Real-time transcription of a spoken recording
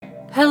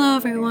Hello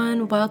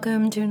everyone,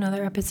 welcome to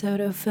another episode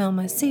of Film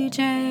with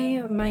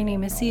CJ. My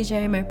name is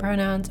CJ, my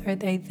pronouns are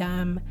they,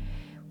 them.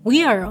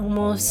 We are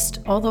almost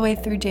all the way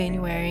through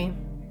January.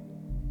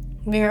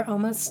 We are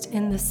almost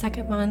in the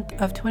second month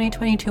of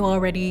 2022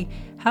 already.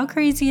 How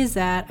crazy is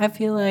that? I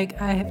feel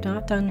like I have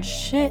not done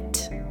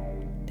shit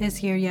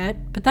this year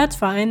yet, but that's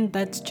fine.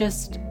 That's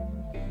just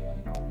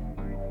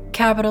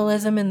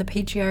capitalism and the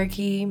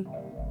patriarchy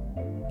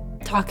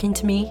talking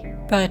to me.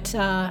 But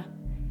I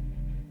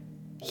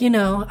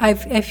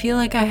feel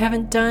like I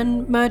haven't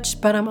done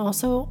much, but I'm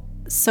also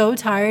so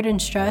tired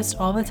and stressed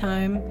all the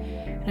time.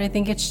 And I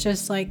think it's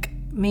just like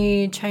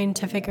me trying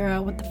to figure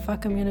out what the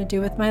fuck I'm gonna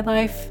do with my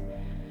life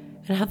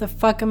and how the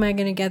fuck am I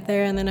gonna get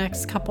there in the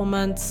next couple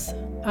months.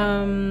 I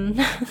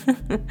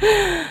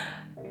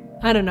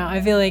don't know.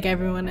 I feel like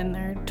everyone in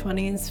their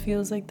 20s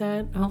feels like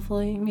that.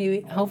 Hopefully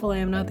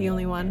I'm not the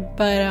only one.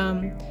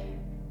 But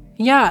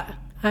yeah,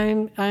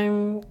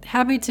 I'm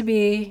happy to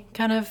be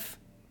kind of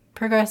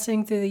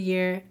progressing through the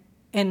year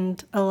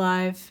and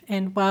alive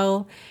and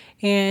well,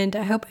 and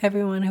I hope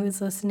everyone who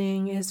is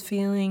listening is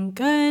feeling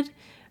good.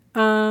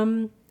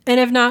 And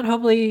if not,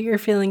 hopefully you're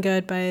feeling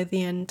good by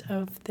the end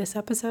of this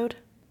episode.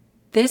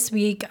 This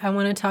week, I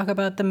want to talk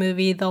about the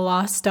movie The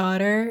Lost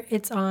Daughter.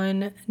 It's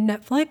on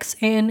Netflix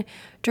and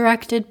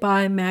directed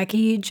by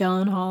Maggie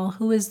Gyllenhaal,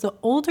 who is the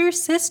older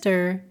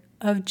sister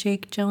of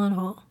Jake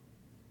Gyllenhaal,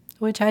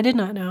 which I did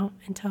not know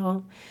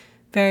until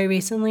very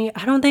recently.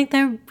 I don't think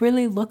they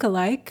really look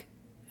alike,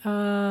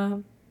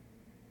 but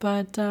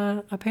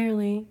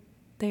apparently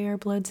they are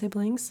blood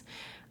siblings.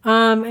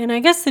 And I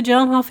guess the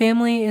Gyllenhaal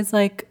family is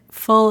like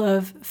full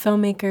of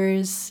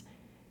filmmakers,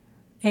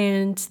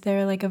 and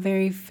they're like a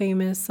very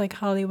famous like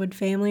Hollywood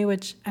family,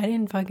 which I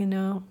didn't fucking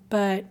know.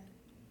 But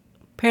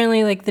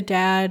apparently like the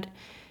dad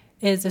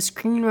is a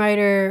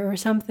screenwriter or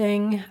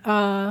something,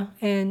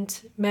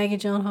 and Maggie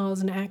Gyllenhaal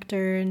is an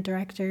actor and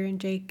director, and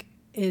Jake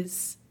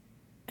is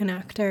an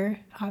actor,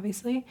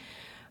 obviously.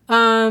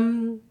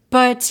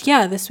 But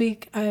yeah, this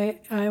week I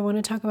want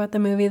to talk about the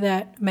movie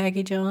that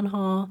Maggie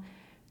Gyllenhaal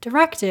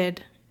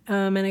directed.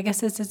 And I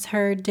guess this is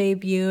her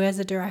debut as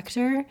a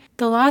director.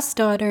 The Lost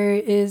Daughter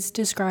is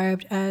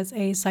described as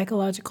a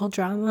psychological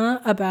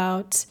drama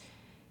about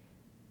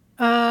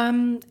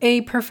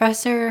a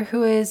professor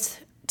who is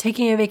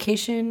taking a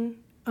vacation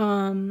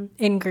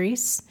in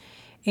Greece,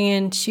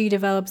 and she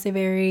develops a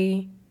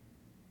very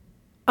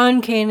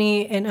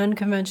uncanny and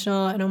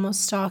unconventional and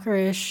almost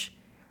stalkerish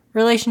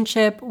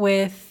relationship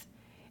with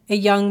a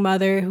young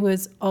mother who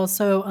is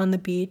also on the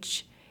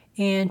beach.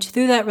 And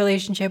through that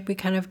relationship, we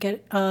kind of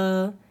get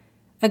a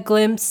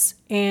glimpse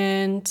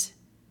and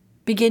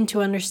begin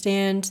to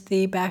understand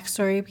the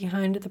backstory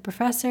behind the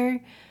professor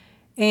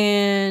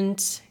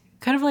and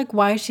kind of like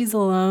why she's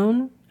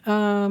alone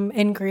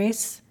in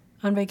Greece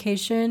on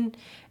vacation.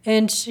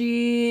 And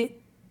the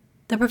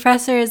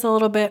professor is a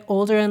little bit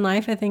older in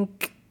life. I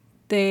think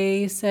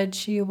they said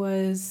she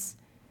was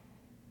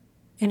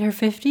in her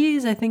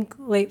 50s, I think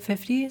late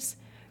 50s.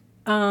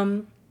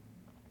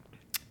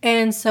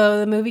 And so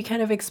the movie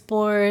kind of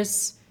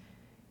explores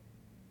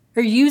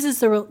or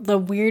uses the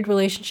weird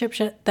relationship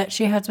that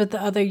she has with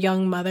the other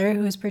young mother,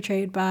 who is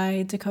portrayed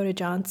by Dakota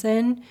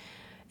Johnson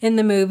in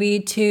the movie,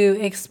 to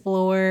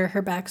explore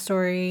her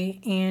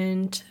backstory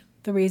and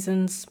the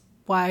reasons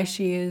why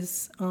she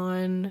is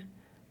on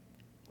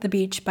the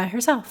beach by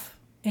herself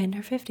in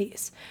her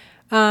 50s.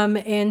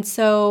 And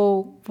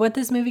so what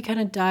this movie kind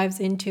of dives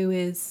into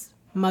is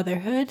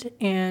motherhood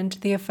and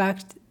the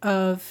effect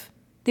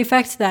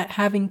that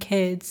having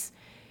kids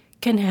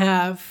can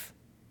have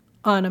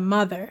on a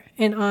mother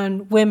and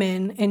on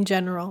women in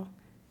general.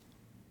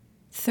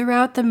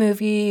 Throughout the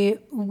movie,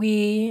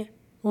 we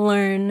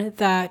learn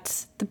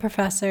that the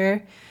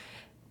professor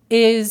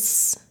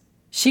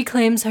she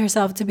claims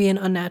herself to be an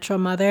unnatural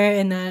mother,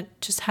 and that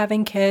just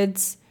having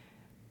kids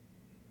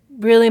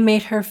really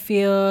made her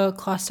feel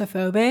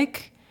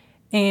claustrophobic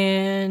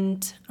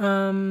and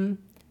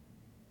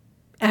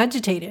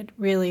agitated,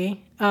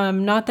 really.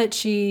 Not that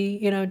she,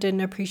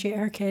 didn't appreciate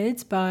her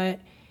kids, but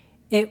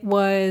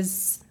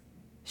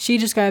she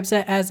describes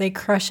it as a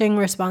crushing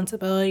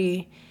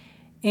responsibility.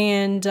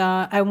 And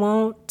I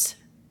won't,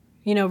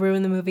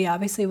 ruin the movie,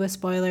 obviously, with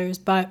spoilers,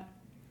 but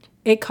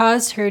it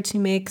caused her to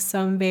make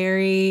some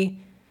very,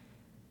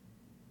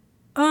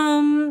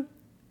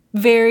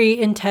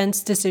 very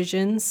intense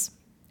decisions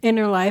in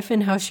her life,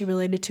 and how she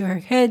related to her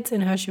kids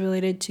and how she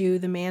related to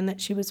the man that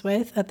she was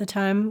with at the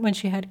time when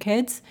she had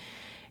kids.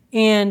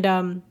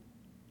 And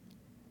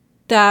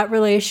that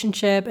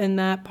relationship and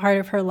that part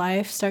of her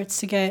life starts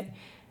to get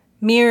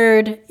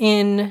mirrored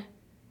in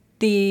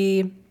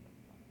you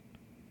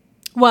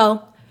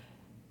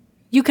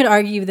could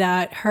argue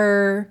that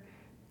her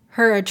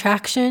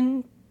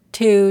attraction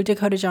to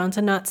Dakota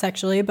Johnson, not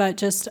sexually, but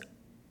just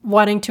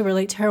wanting to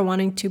relate to her,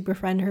 wanting to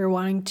befriend her,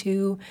 wanting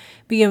to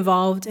be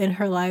involved in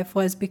her life,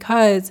 was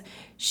because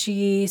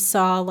she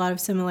saw a lot of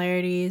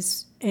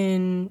similarities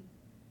in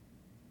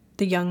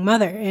the young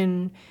mother,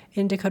 in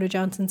Dakota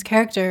Johnson's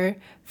character,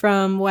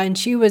 from when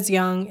she was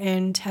young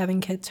and having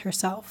kids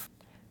herself.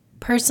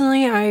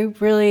 personally, I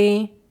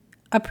really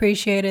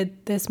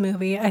appreciated this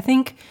movie. I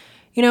think,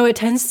 it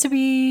tends to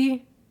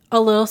be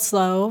a little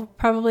slow,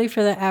 probably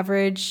for the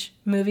average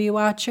movie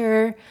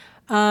watcher,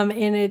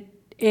 and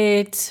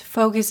it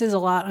focuses a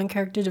lot on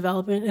character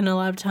development, and a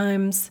lot of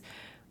times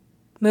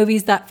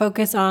movies that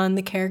focus on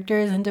the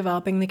characters and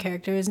developing the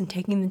characters and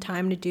taking the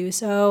time to do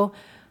so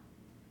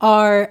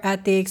are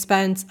at the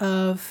expense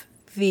of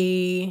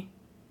the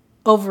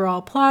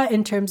overall plot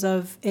in terms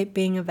of it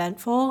being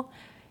eventful.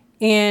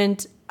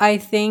 And I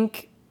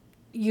think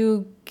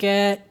you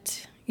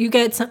get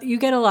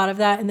a lot of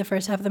that in the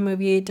first half of the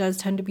movie. It does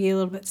tend to be a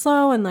little bit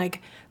slow and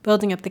like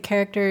building up the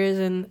characters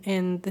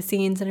and the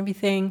scenes and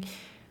everything.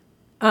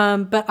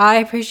 But I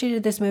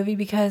appreciated this movie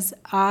because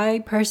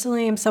I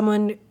personally am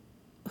someone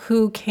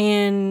who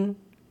can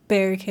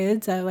bear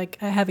kids. I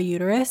have a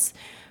uterus,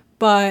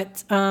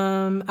 but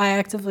I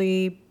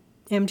actively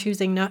am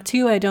choosing not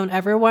to. I don't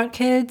ever want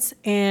kids,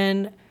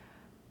 and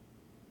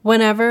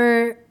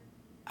whenever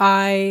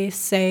I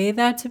say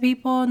that to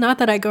people, not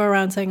that I go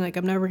around saying like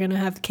I'm never gonna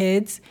have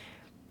kids,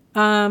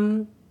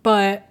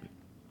 but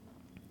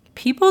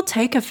people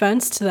take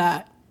offense to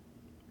that.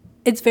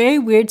 It's very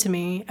weird to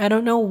me. I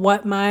don't know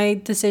what my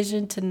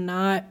decision to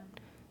not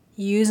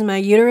use my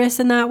uterus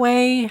in that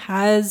way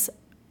has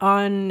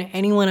on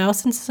anyone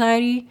else in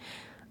society,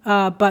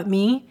 but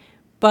me.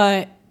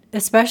 But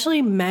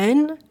especially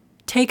men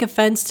take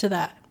offense to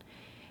that,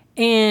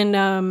 and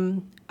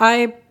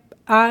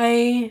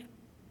I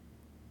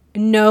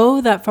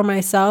know that for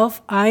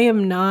myself, I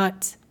am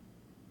not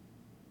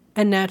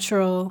a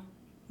natural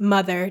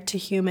mother to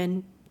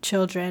human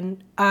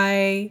children.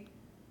 I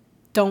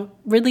don't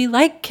really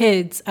like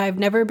kids. I've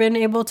never been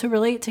able to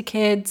relate to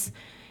kids,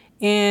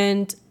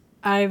 and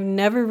I've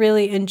never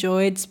really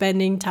enjoyed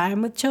spending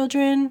time with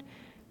children.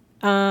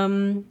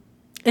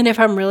 And if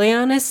I'm really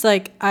honest,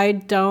 like, I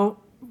don't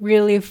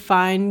really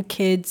find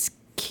kids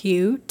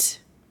cute,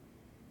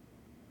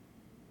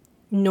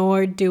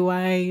 nor do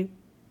I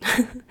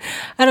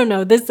I don't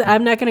know.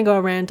 I'm not going to go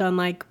rant on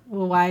like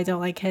why I don't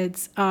like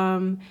kids.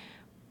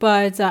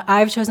 But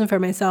I've chosen for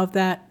myself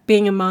that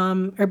being a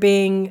mom or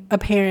being a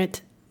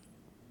parent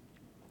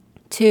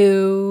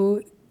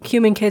to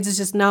human kids is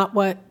just not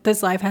what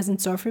this life has in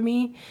store for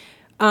me.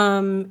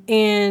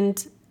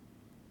 And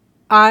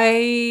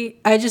I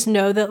just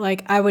know that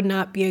like I would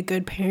not be a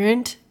good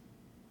parent.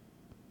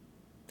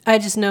 I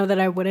just know that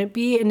I wouldn't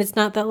be. And it's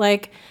not that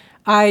like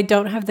I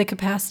don't have the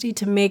capacity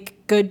to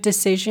make good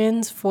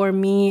decisions for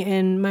me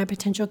and my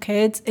potential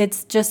kids.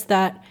 It's just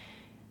that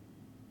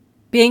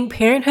being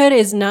parenthood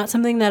is not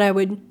something that I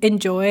would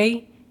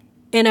enjoy,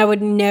 and I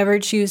would never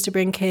choose to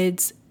bring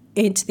kids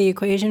into the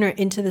equation or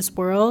into this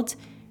world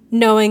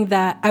knowing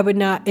that I would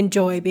not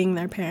enjoy being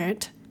their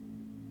parent.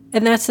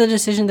 And that's the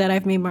decision that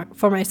I've made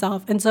for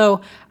myself. And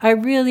so I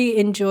really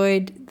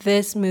enjoyed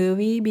this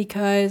movie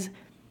because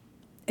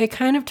it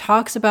kind of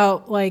talks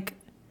about like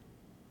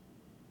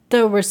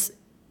the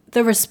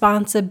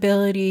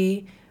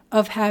responsibility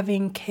of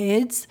having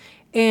kids,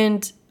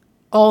 and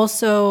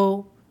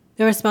also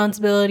the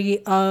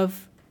responsibility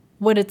of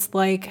what it's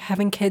like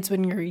having kids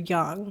when you're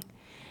young,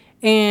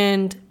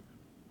 and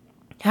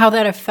how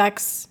that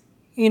affects,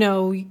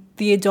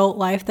 the adult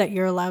life that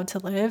you're allowed to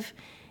live,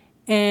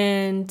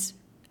 and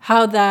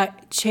how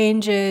that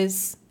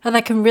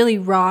can really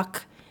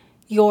rock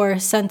your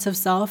sense of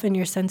self and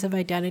your sense of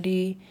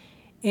identity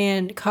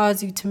and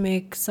cause you to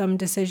make some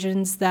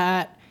decisions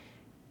that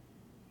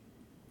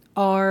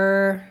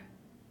are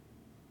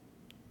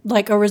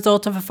like a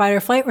result of a fight or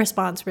flight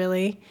response,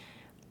 really.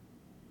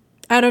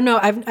 I don't know.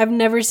 I've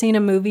never seen a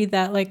movie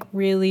that like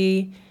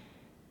really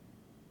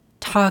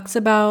talks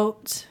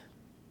about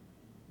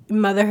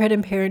motherhood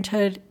and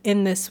parenthood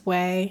in this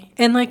way,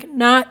 and like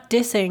not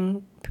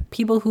dissing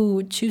people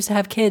who choose to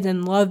have kids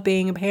and love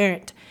being a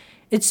parent.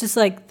 It's just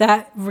like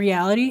that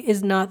reality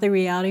is not the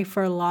reality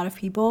for a lot of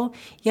people.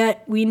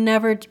 Yet we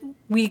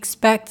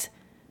expect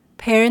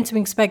parents, we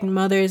expect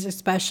mothers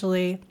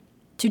especially,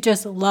 to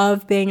just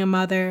love being a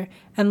mother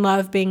and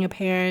love being a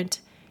parent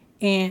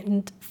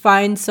and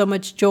find so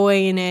much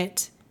joy in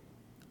it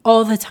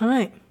all the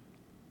time.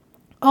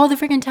 All the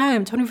freaking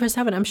time,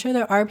 24/7. I'm sure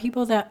there are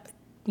people that,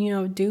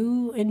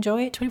 do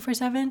enjoy it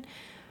 24/7.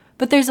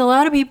 But there's a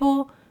lot of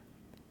people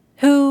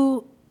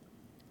who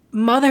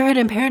motherhood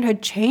and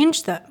parenthood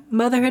changed them.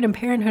 Motherhood and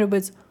parenthood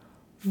was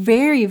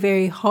very,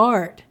 very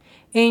hard.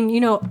 And,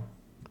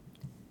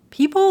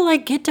 people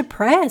like get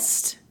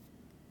depressed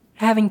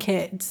having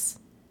kids.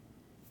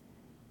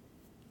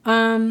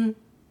 And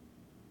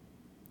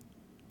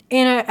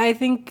I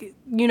think,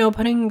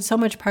 putting so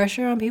much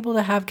pressure on people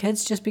to have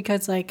kids just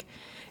because like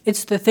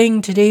it's the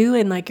thing to do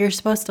and like you're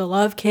supposed to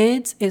love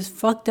kids is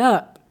fucked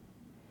up.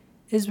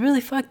 Is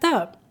really fucked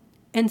up.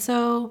 And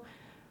so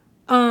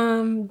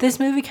this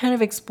movie kind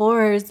of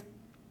explores,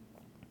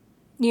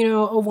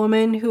 a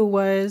woman who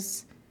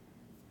was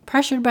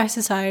pressured by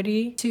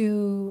society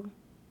to,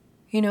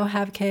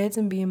 have kids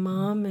and be a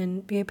mom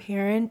and be a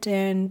parent,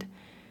 and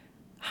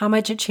how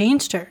much it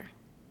changed her.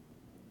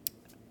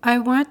 I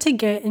want to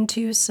get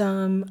into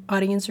some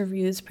audience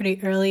reviews pretty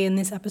early in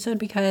this episode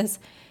because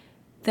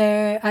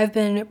I've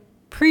been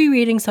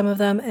pre-reading some of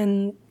them,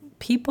 and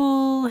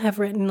people have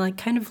written like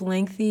kind of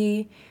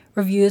lengthy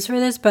reviews for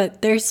this,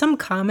 but there's some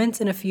comments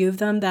in a few of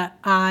them that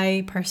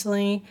I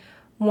personally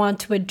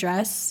want to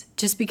address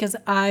just because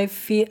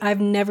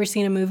I've never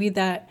seen a movie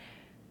that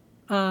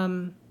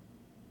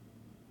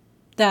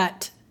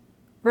that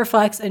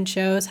reflects and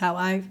shows how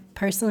I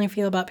personally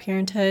feel about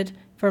parenthood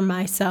for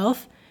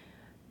myself.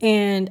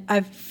 And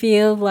I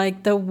feel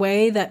like the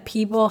way that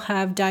people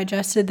have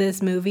digested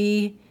this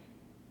movie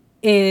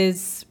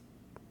is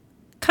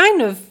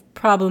kind of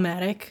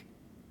problematic.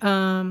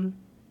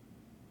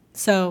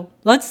 So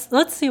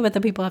let's see what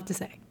the people have to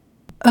say.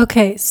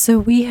 Okay, so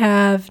we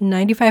have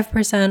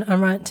 95%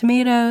 on Rotten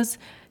Tomatoes,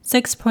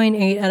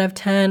 6.8 out of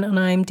 10 on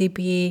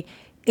IMDb,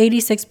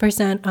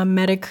 86% on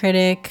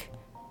Metacritic,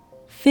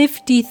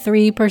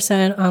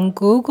 53% on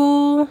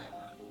Google.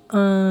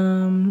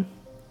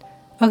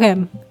 Okay,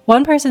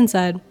 one person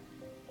said,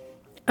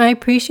 I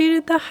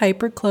appreciated the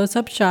hyper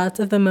close-up shots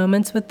of the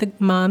moments with the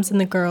moms and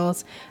the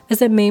girls,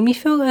 as it made me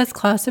feel as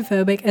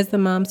claustrophobic as the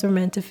moms were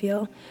meant to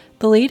feel.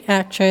 The lead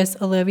actress,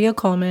 Olivia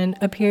Colman,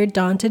 appeared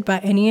daunted by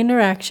any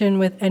interaction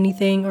with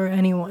anything or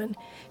anyone.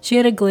 She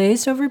had a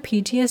glazed-over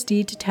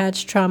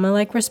PTSD-detached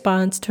trauma-like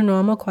response to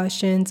normal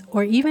questions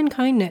or even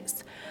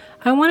kindness.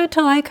 I wanted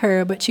to like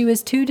her, but she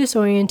was too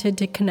disoriented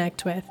to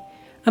connect with.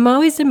 I'm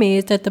always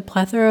amazed at the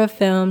plethora of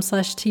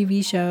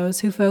films/TV shows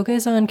who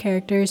focus on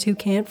characters who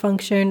can't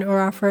function or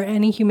offer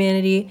any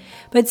humanity,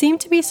 but seem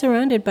to be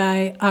surrounded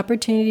by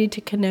opportunity to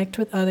connect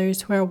with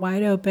others who are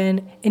wide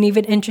open and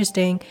even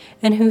interesting,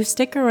 and who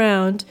stick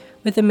around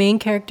with the main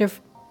character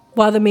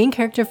while the main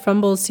character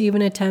fumbles to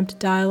even attempt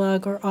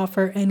dialogue or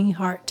offer any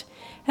heart.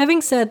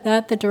 Having said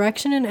that, the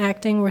direction and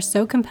acting were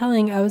so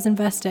compelling I was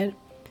invested.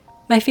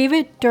 My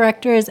favorite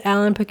director is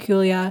Alan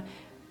Pakula,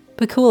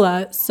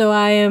 so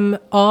I am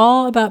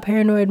all about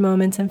paranoid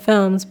moments in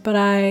films, but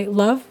I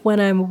love when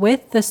I'm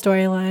with the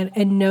storyline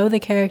and know the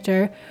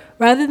character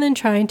rather than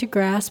trying to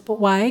grasp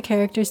why a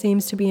character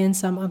seems to be in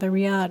some other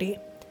reality.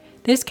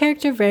 This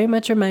character very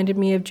much reminded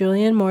me of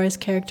Julianne Moore's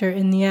character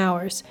in The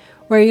Hours,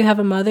 where you have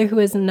a mother who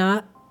is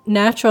not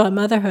natural at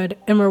motherhood,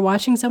 and we're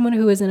watching someone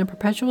who is in a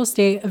perpetual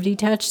state of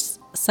detached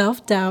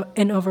self-doubt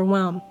and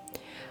overwhelm.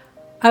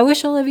 I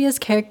wish Olivia's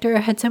character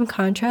had some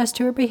contrast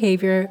to her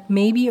behavior,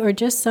 maybe, or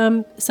just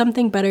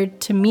something better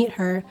to meet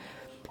her.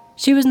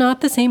 She was not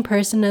the same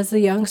person as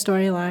the young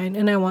storyline,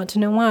 and I want to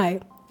know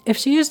why. If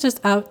she is just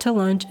out to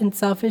lunch and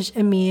selfish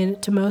and mean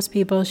to most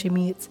people she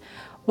meets,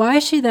 why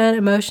is she then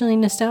emotionally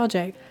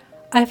nostalgic?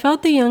 I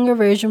felt the younger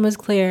version was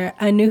clear.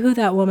 I knew who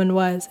that woman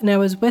was, and I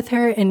was with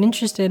her and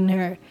interested in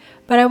her.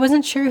 But I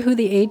wasn't sure who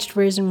the aged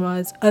version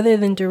was, other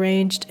than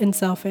deranged and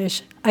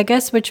selfish. I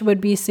guess which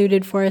would be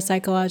suited for a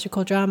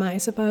psychological drama, I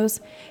suppose.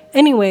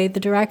 Anyway, the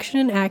direction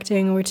and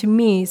acting were to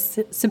me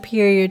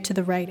superior to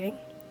the writing.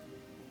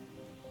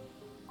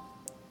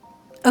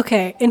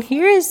 Okay, and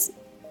here is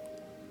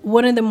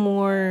one of the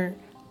more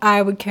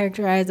I would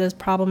characterize as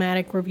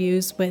problematic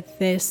reviews with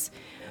this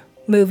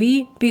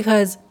movie,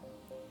 because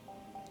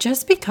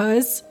just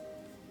because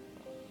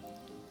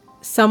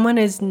someone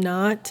is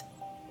not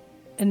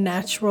a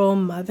natural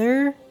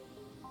mother,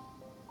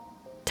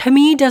 to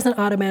me, doesn't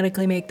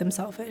automatically make them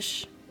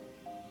selfish.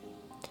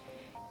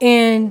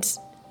 And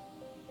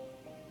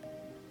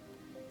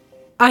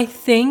I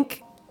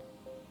think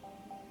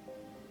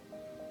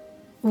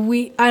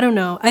I don't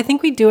know. I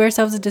think we do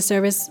ourselves a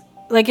disservice.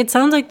 Like, it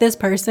sounds like this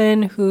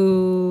person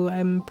who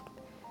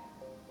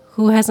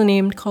has a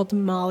name called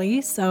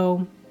Molly,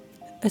 so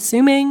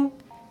assuming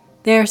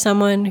they're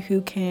someone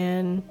who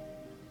can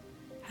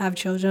have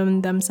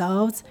children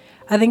themselves,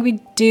 I think we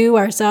do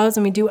ourselves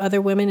and we do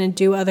other women and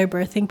do other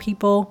birthing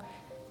people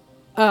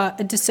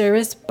a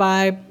disservice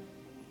by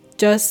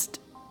just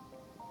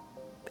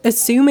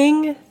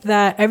assuming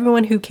that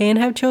everyone who can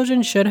have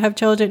children should have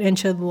children and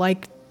should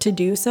like to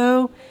do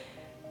so.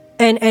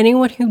 And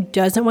anyone who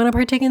doesn't want to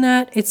partake in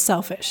that, it's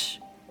selfish.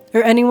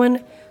 Or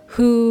anyone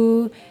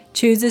who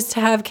chooses to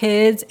have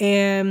kids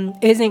and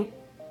isn't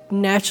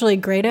naturally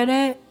great at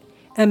it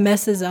and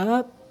messes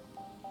up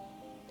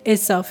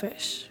is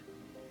selfish.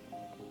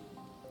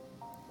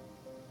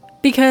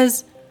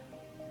 Because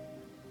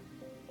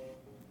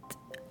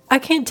I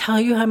can't tell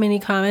you how many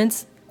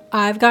comments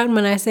I've gotten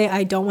when I say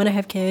I don't want to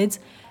have kids,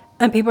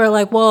 and people are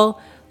like, well,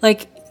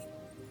 like,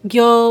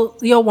 you'll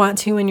want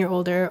to when you're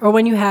older, or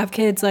when you have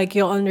kids, like,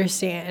 you'll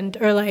understand,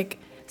 or like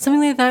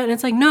something like that. And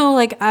it's like, no,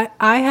 like,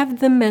 I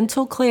have the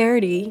mental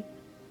clarity.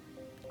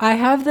 I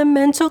have the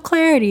mental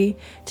clarity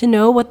to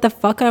know what the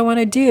fuck I want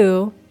to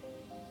do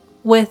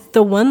with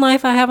the one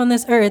life I have on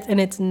this earth, and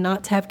it's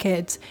not to have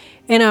kids.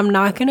 And I'm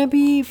not gonna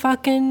be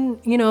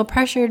fucking,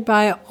 pressured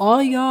by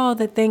all y'all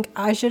that think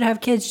I should have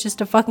kids just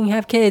to fucking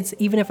have kids,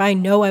 even if I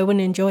know I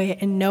wouldn't enjoy it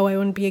and know I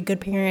wouldn't be a good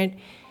parent,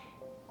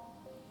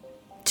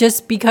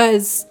 just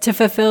because to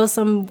fulfill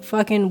some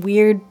fucking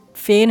weird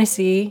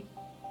fantasy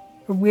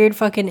or weird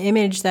fucking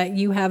image that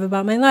you have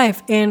about my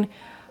life. And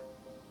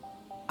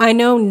I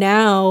know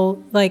now,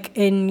 like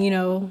in,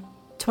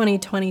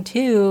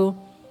 2022,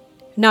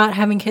 not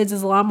having kids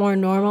is a lot more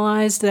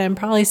normalized than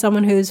probably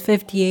someone who's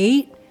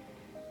 58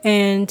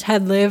 and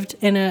had lived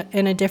in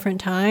a different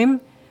time,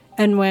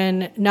 and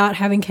when not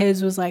having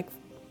kids was like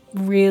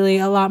really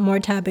a lot more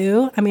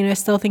taboo. I mean, I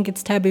still think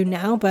it's taboo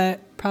now,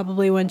 but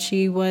probably when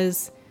she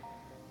was,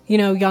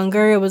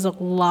 younger, it was a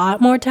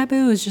lot more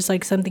taboo. It was just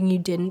like something you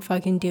didn't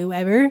fucking do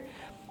ever.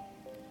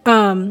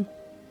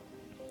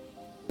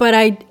 But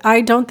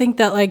I don't think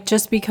that like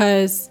just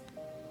because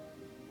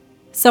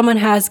someone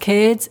has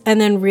kids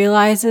and then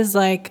realizes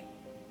like,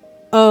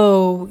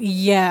 oh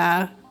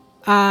yeah,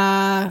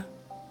 I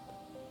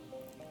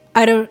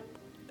don't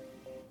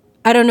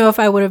know if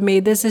I would have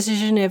made this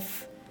decision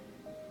if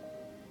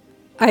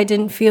I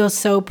didn't feel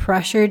so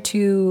pressured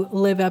to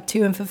live up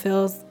to and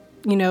fulfill,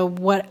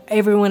 what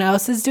everyone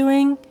else is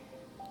doing.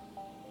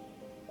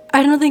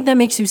 I don't think that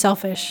makes you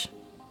selfish.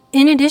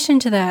 In addition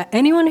to that,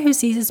 anyone who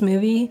sees this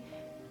movie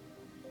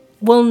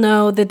will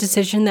know the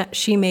decision that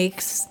she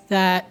makes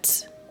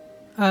that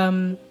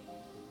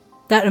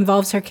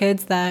involves her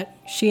kids, that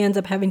she ends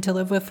up having to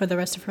live with for the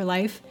rest of her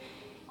life.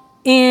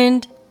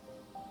 And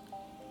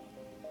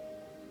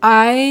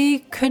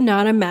I could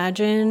not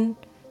imagine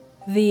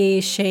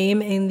the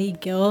shame and the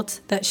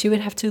guilt that she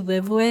would have to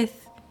live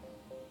with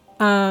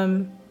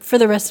for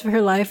the rest of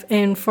her life.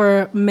 And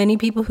for many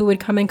people who would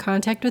come in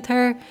contact with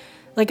her,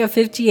 like a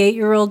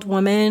 58-year-old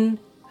woman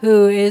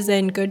who is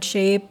in good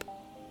shape,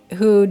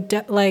 who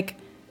that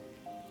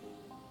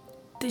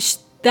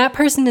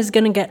person is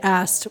going to get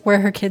asked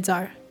where her kids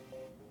are.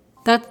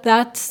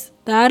 That's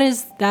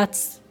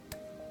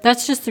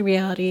just the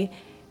reality.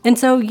 And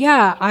so,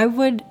 yeah, I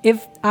would,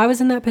 if I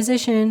was in that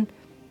position,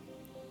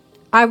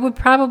 I would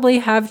probably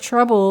have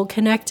trouble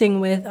connecting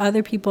with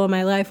other people in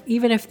my life,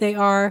 even if they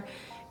are,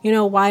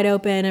 wide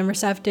open and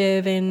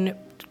receptive and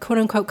quote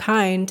unquote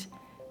kind.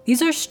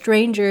 These are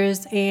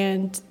strangers,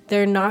 and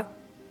they're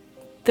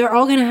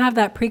all going to have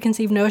that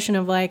preconceived notion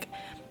of like,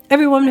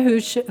 every woman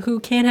who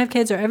can't have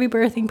kids, or every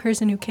birthing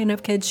person who can't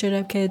have kids should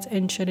have kids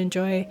and should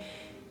enjoy,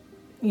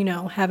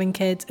 having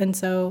kids. And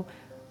so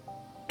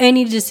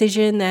any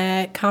decision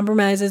that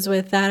compromises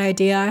with that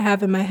idea I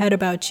have in my head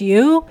about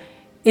you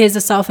is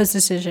a selfish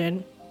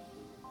decision.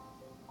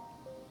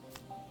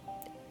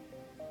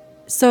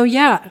 So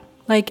yeah,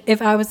 like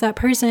if I was that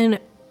person,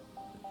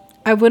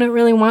 I wouldn't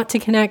really want to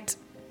connect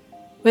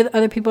with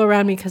other people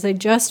around me because they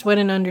just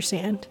wouldn't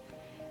understand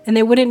and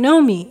they wouldn't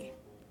know me.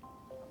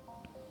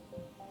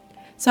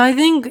 So I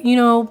think,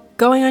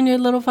 going on your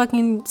little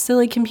fucking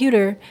silly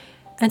computer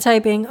and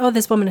typing, oh,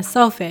 this woman is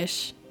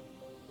selfish.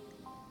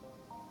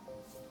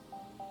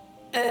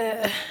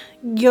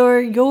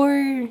 You're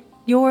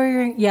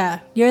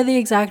the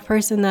exact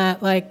person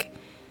that like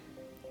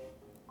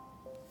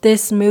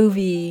this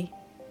movie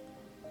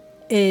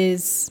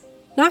is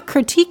not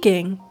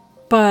critiquing,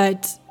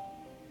 but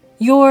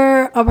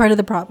you're a part of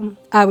the problem.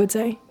 I would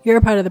say you're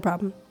a part of the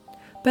problem.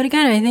 But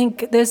again, I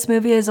think this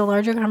movie is a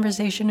larger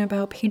conversation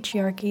about the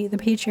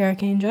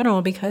patriarchy in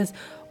general, because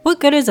what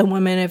good is a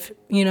woman if,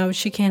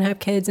 she can't have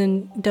kids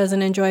and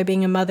doesn't enjoy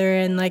being a mother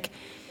and like,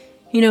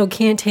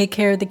 can't take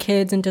care of the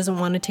kids and doesn't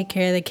want to take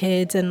care of the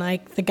kids, and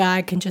like the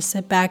guy can just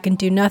sit back and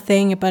do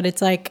nothing. But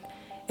it's like,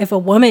 if a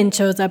woman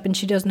shows up and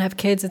she doesn't have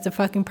kids, it's a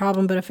fucking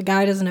problem. But if a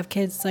guy doesn't have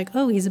kids, it's like,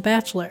 oh, he's a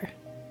bachelor.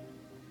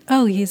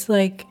 Oh, he's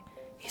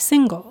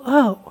single.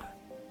 Oh,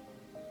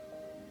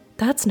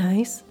 that's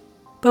nice.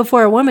 But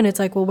for a woman, it's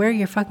like, well, where are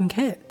your fucking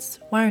kids?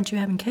 Why aren't you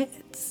having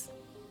kids?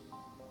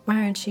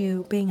 Why aren't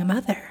you being a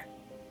mother?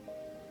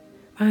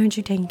 Why aren't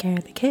you taking care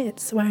of the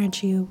kids? Why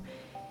aren't you,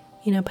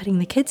 putting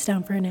the kids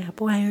down for a nap?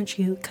 Why aren't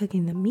you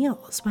cooking the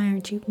meals? Why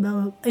aren't you...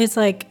 It's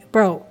like,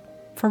 bro,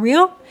 for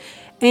real?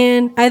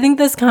 And I think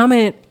this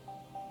comment,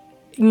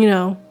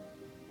 you're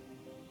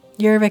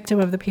a victim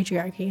of the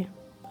patriarchy.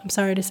 I'm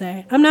sorry to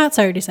say. I'm not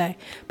sorry to say.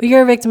 But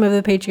you're a victim of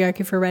the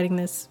patriarchy for writing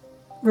this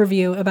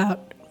review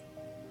about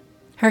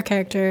her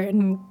character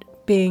and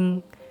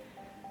being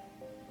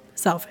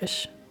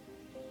selfish.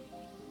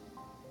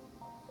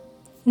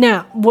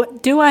 Now,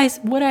 would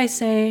I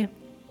say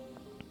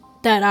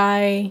that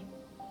I,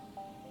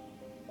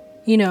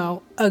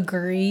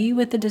 agree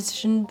with the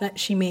decision that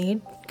she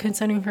made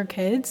concerning her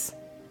kids?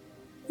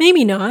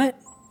 Maybe not.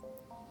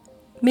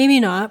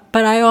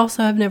 But I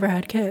also have never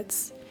had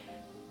kids.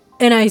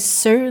 And I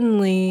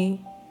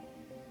certainly,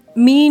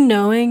 me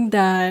knowing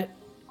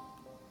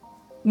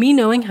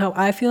how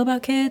I feel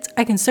about kids,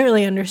 I can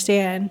certainly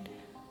understand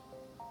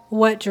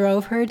what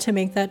drove her to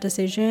make that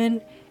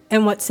decision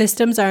and what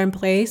systems are in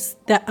place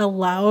that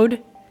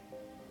allowed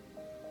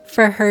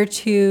for her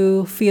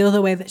to feel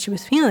the way that she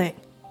was feeling.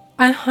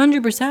 I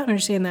 100%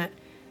 understand that.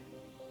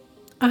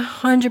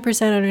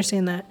 100%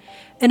 understand that.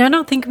 And I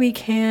don't think we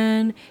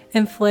can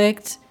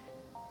inflict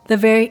the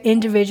very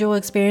individual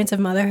experience of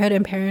motherhood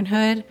and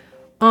parenthood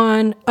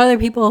on other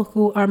people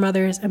who are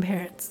mothers and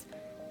parents,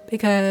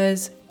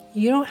 because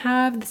you don't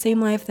have the same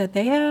life that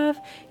they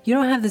have. You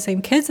don't have the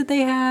same kids that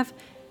they have.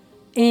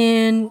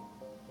 And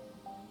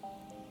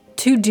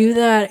to do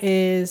that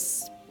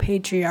is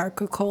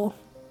patriarchal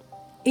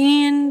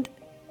and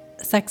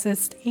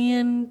sexist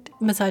and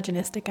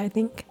misogynistic, I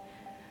think.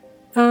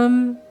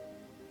 So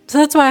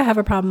that's why I have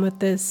a problem with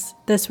this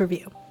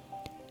review.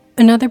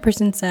 Another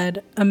person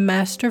said, a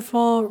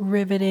masterful,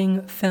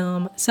 riveting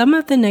film. Some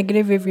of the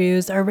negative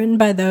reviews are written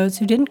by those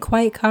who didn't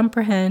quite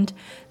comprehend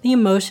the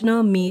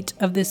emotional meat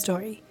of the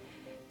story.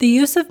 The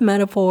use of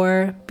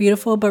metaphor,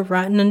 beautiful but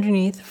rotten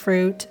underneath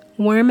fruit,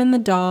 worm in the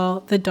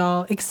doll,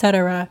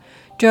 etc.,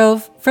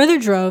 further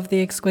drove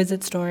the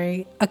exquisite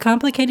story. A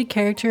complicated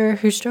character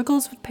who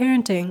struggles with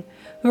parenting,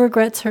 who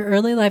regrets her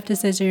early life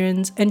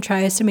decisions and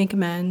tries to make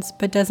amends,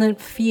 but doesn't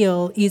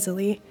feel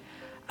easily.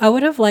 I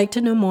would have liked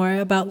to know more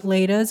about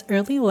Lada's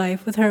early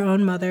life with her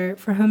own mother,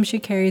 for whom she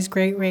carries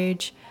great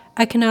rage.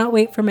 I cannot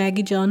wait for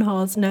Maggie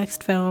Gyllenhaal's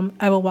next film.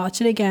 I will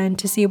watch it again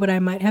to see what I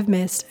might have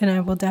missed, and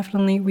I will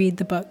definitely read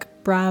the book.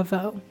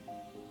 Bravo.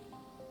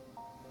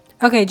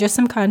 Okay, just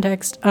some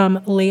context.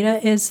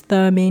 Leda is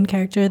the main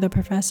character, the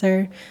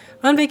professor,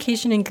 on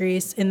vacation in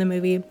Greece in the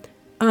movie.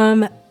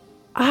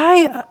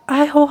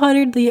 I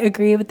wholeheartedly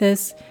agree with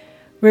this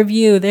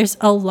review. There's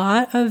a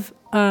lot of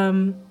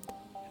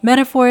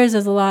metaphors,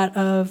 there's a lot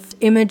of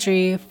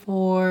imagery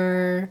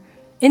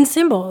in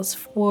symbols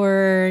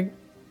for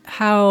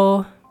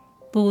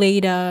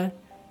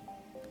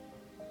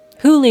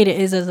who Leda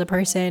is as a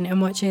person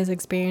and what she has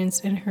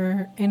experienced in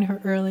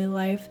her early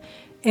life.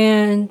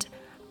 And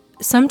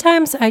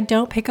sometimes I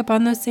don't pick up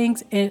on those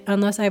things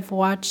unless I've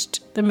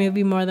watched the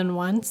movie more than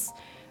once.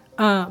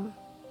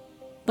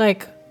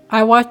 Like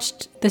I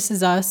watched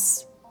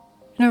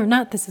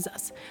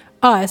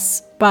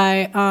Us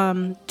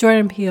by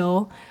Jordan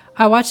Peele.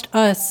 I watched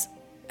Us,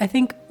 I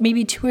think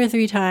maybe 2 or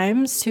 3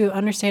 times to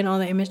understand all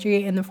the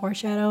imagery and the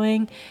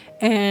foreshadowing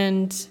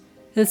and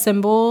the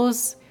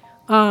symbols.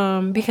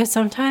 Because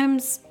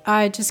sometimes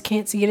I just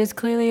can't see it as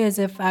clearly as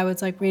if I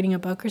was like reading a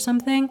book or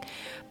something.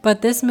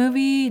 But this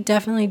movie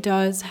definitely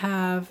does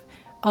have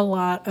a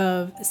lot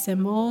of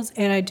symbols,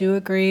 and I do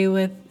agree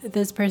with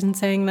this person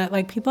saying that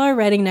like people are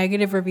writing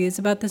negative reviews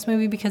about this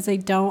movie because they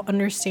don't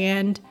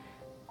understand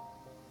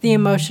the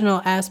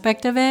emotional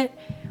aspect of it,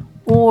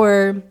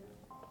 or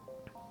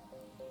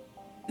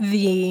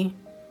they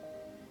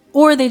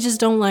just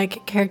don't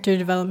like character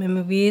development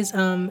movies.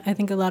 I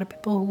think a lot of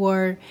people who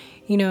are,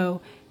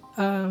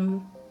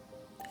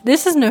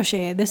 this is no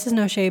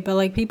shade, but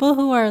like people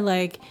who are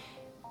like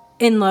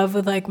in love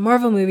with like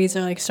Marvel movies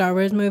or like Star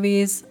Wars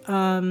movies,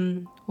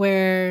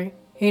 where,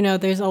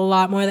 there's a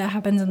lot more that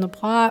happens in the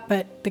plot,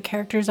 but the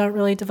characters aren't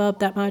really developed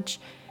that much,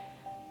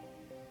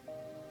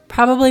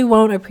 probably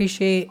won't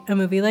appreciate a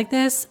movie like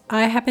this.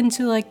 I happen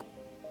to like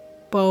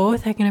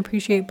both. I can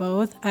appreciate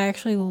both. I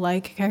actually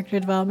like character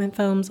development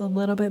films a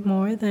little bit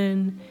more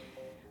than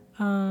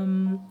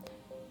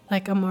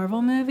like a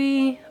Marvel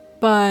movie,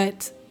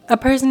 but a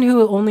person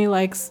who only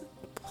likes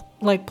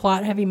like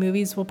plot heavy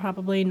movies will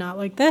probably not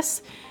like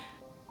this.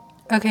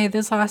 Okay,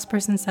 this last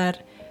person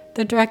said,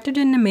 the director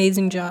did an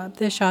amazing job.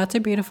 The shots are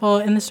beautiful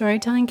and the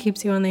storytelling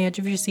keeps you on the edge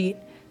of your seat.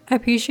 I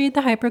appreciate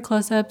the hyper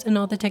close-ups and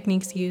all the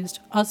techniques used.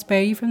 I'll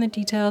spare you from the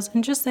details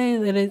and just say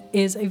that it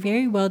is a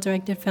very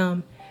well-directed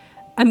film.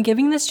 I'm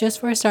giving this just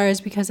 4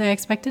 stars because I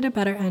expected a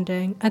better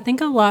ending. I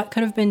think a lot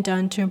could have been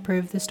done to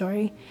improve the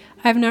story.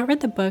 I have not read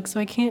the book, so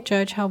I can't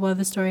judge how well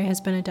the story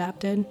has been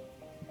adapted.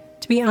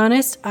 To be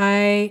honest,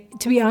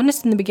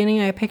 in the beginning,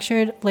 I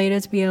pictured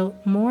Leda to be a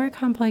more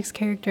complex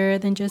character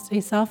than just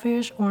a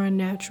selfish or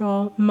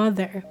unnatural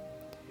mother.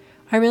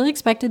 I really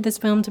expected this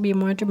film to be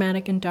more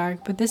dramatic and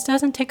dark, but this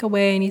doesn't take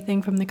away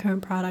anything from the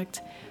current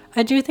product.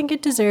 I do think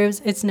it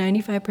deserves its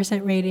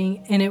 95%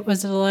 rating, and it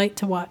was a delight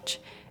to watch.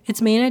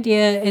 Its main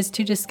idea is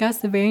to discuss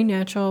the very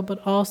natural,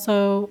 but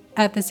also,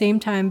 at the same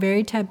time,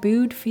 very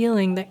tabooed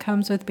feeling that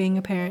comes with being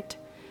a parent.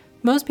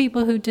 Most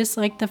people who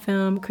dislike the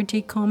film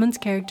critique Coleman's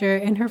character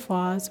and her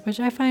flaws, which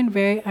I find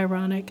very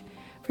ironic.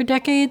 For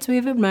decades,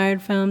 we've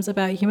admired films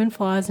about human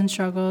flaws and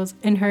struggles,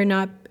 and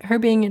her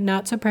being a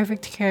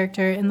not-so-perfect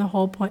character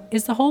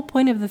is the whole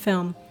point of the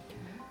film.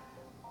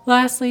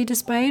 Lastly,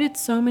 despite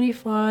its so many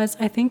flaws,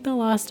 I think The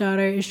Lost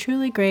Daughter is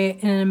truly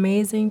great and an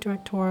amazing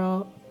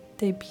directorial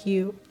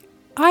debut.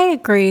 I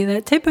agree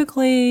that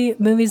typically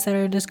movies that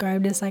are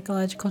described as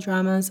psychological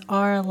dramas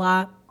are a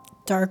lot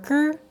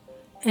darker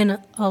and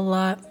a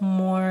lot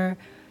more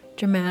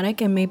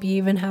dramatic and maybe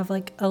even have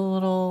like a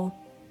little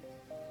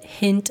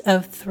hint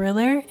of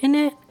thriller in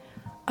it.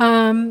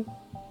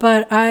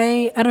 But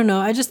I don't know.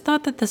 I just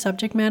thought that the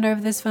subject matter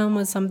of this film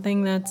was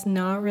something that's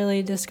not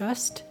really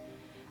discussed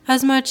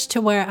as much,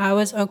 to where I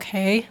was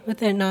okay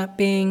with it not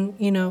being,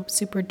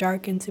 super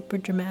dark and super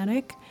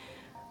dramatic.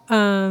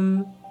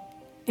 I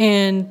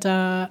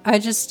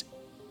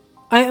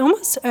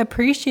almost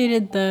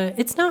appreciated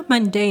it's not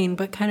mundane,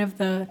 but kind of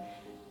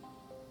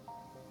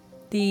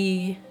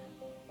the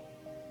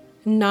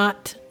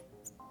not,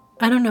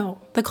 I don't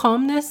know, the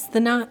calmness,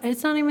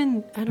 it's not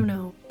even, I don't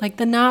know, like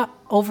the not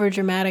over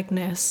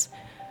dramaticness,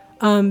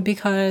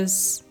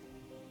 because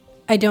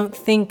I don't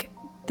think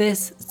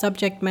this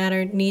subject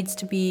matter needs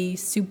to be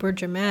super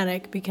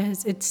dramatic,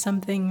 because it's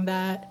something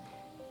that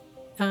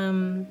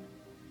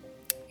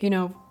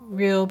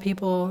real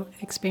people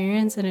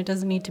experience, and it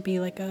doesn't need to be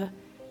like a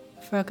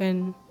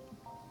fucking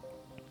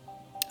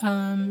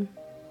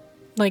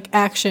like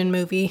action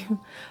movie.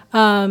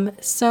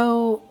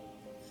 So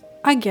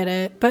I get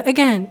it, but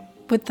again,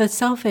 with the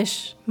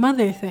selfish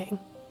mother thing,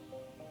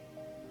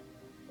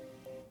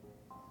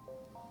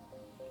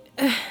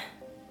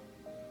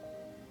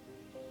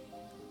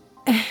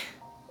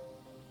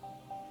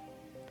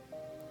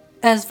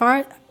 as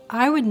far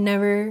I would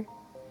never,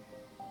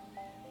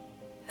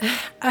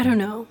 I don't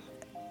know,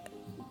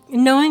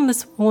 knowing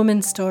this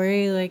woman's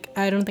story, like,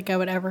 I don't think I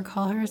would ever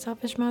call her a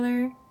selfish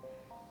mother.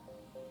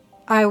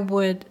 I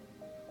would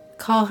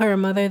call her a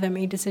mother that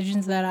made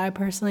decisions that I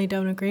personally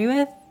don't agree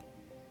with,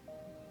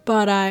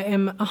 but I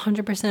am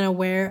 100%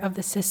 aware of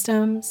the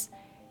systems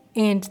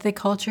and the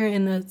culture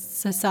in the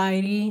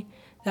society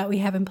that we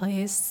have in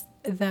place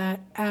that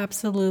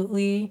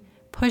absolutely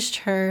pushed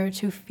her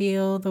to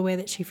feel the way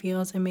that she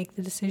feels and make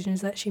the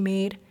decisions that she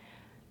made.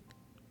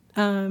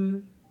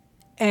 And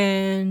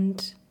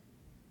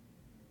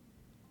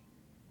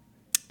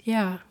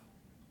yeah,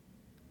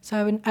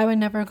 so I would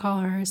never call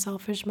her a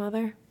selfish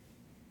mother.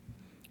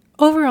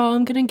 Overall,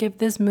 I'm gonna give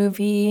this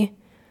movie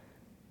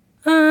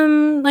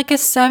like a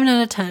 7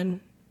 out of 10.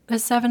 A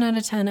 7 out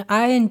of 10.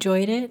 I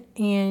enjoyed it,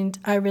 and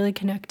I really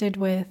connected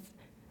with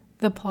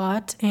the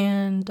plot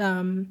and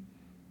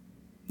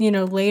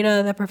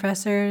Leda, the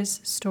professor's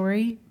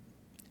story.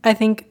 I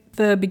think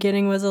the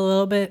beginning was a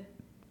little bit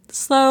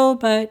slow,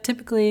 but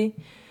typically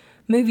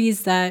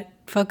movies that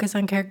focus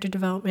on character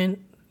development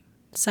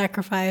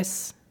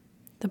sacrifice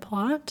the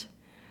plot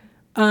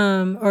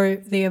or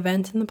the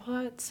event in the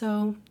plot,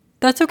 so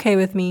that's okay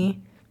with me.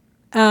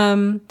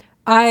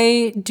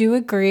 I do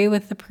agree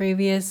with the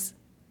previous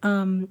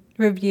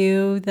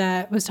review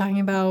that was talking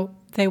about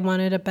they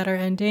wanted a better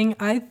ending.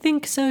 I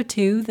think so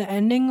too. The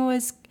ending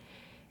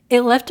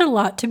it left a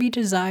lot to be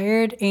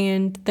desired,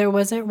 and there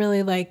wasn't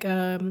really like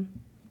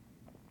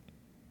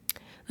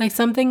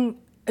something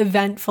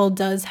eventful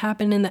does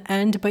happen in the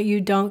end, but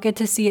you don't get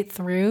to see it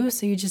through,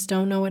 so you just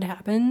don't know what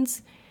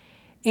happens.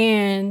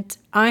 And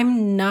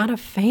I'm not a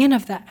fan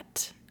of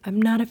that.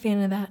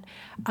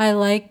 I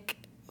like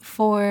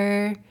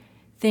for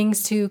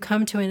things to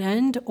come to an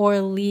end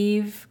or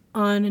leave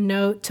on a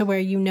note to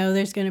where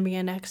there's going to be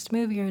a next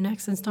movie or a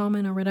next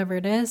installment or whatever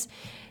it is.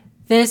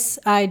 This,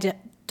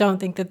 don't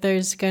think that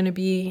there's going to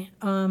be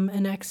a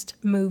next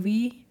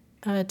movie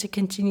to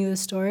continue the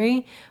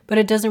story, but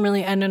it doesn't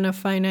really end on a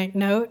finite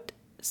note,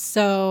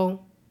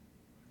 so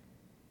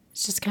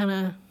it's just kind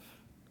of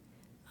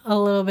a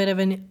little bit of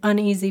an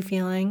uneasy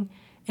feeling.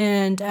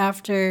 And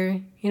after,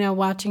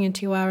 watching a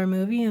 2-hour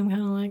movie, I'm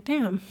kind of like,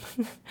 damn,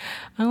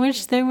 I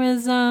wish there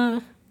was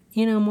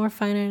more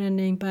finite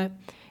ending, but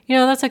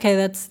that's okay.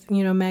 That's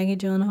Maggie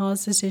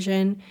Gyllenhaal's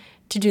decision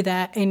to do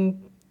that,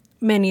 and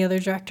many other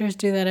directors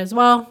do that as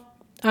well.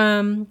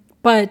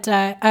 But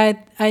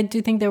I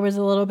do think there was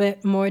a little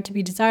bit more to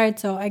be desired,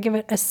 so I give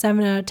it a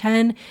 7 out of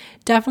 10.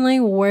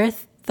 Definitely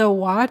worth the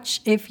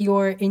watch if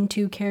you're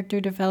into character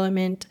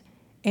development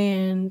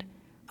and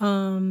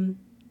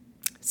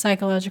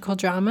psychological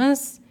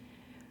dramas.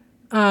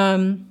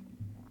 But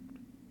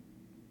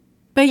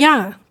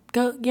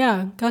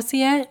go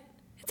see it.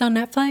 It's on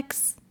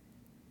Netflix.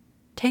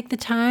 Take the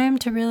time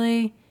to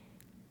really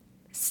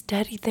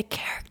study the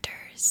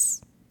characters.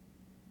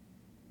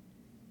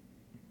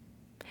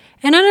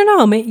 And I don't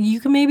know, you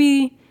can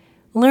maybe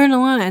learn a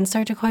lot and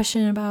start to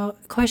question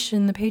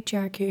the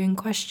patriarchy and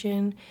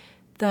question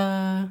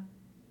the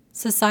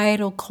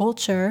societal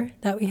culture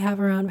that we have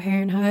around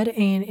parenthood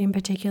and in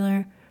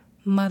particular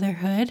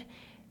motherhood,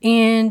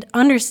 and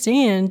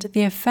understand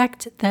the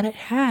effect that it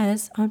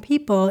has on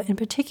people, in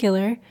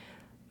particular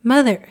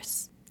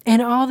mothers,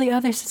 and all the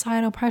other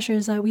societal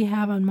pressures that we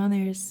have on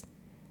mothers,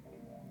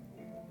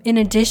 in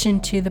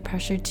addition to the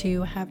pressure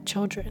to have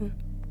children.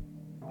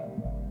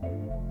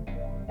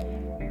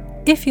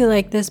 If you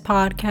like this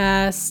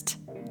podcast,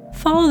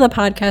 follow the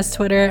podcast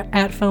Twitter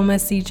at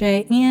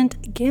FOMACJ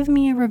and give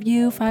me a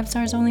review. 5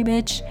 stars only,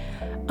 bitch.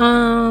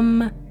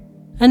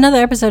 Another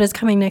episode is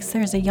coming next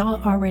Thursday.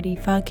 Y'all already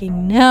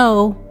fucking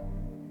know.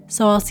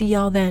 So I'll see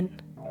y'all then.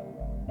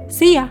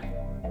 See ya.